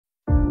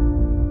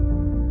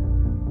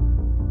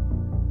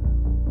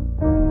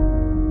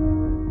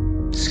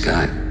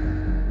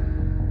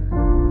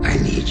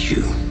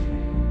you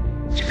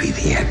to be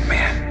the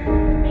Ant-Man.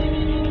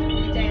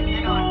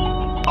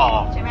 ออ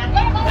ก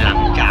หลัง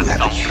จาก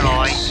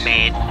 200 เม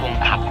ตรคง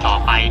ขับต่อ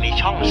ไปใน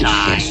ช่อง The ซ้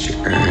าย chance to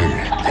earn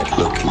that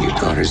look in your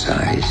daughter's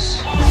eyes.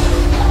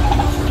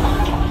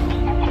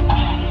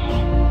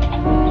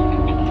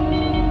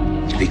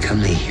 To become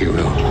the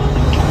hero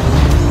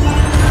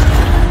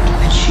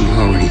that she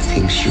already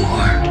thinks you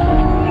are.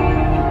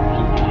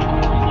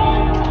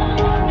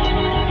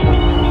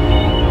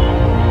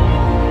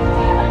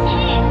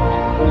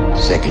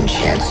 Second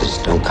chances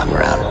don't come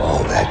around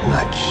all that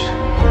much.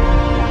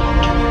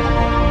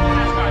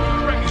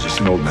 Is this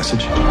an old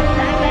message?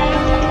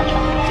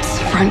 It's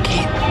the front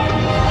gate.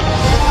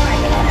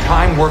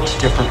 Time works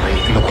differently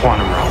in the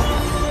quantum realm.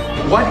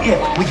 What if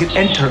we could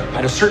enter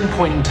at a certain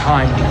point in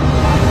time,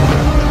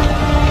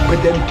 but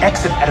then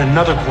exit at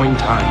another point in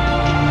time?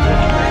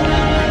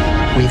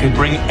 We could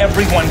bring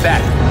everyone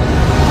back.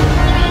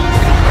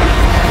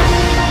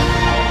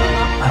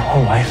 My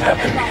whole life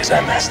happened because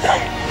I messed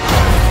up.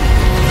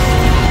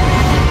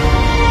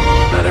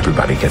 Not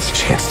everybody gets a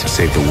chance to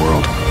save the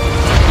world.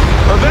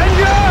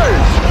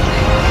 Avengers!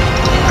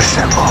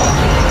 Assemble.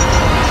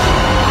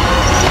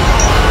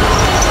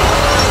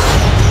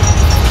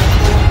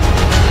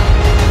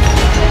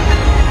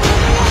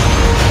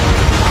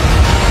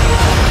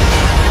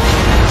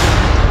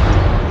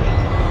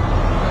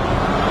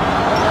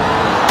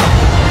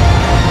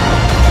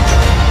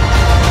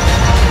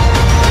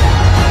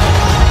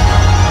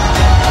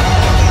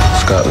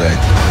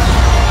 Scotland.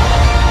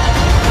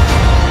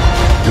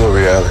 Your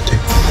reality.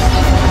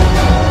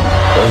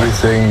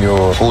 Everything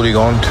you're holding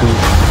on to,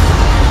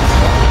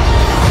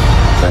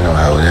 I know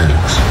how it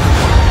ends.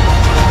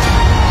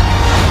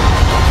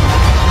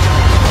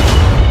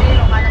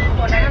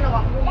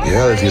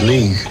 Yeah, if you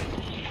leave,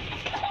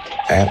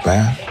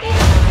 Ant-Man.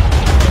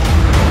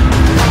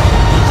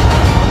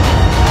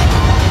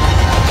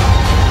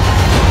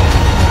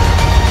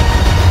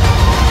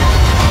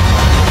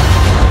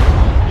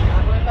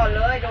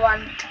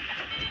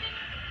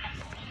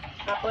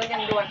ปืนอย่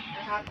างด่วนน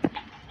ะครับ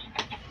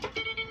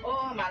โอ้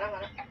มาแล้ว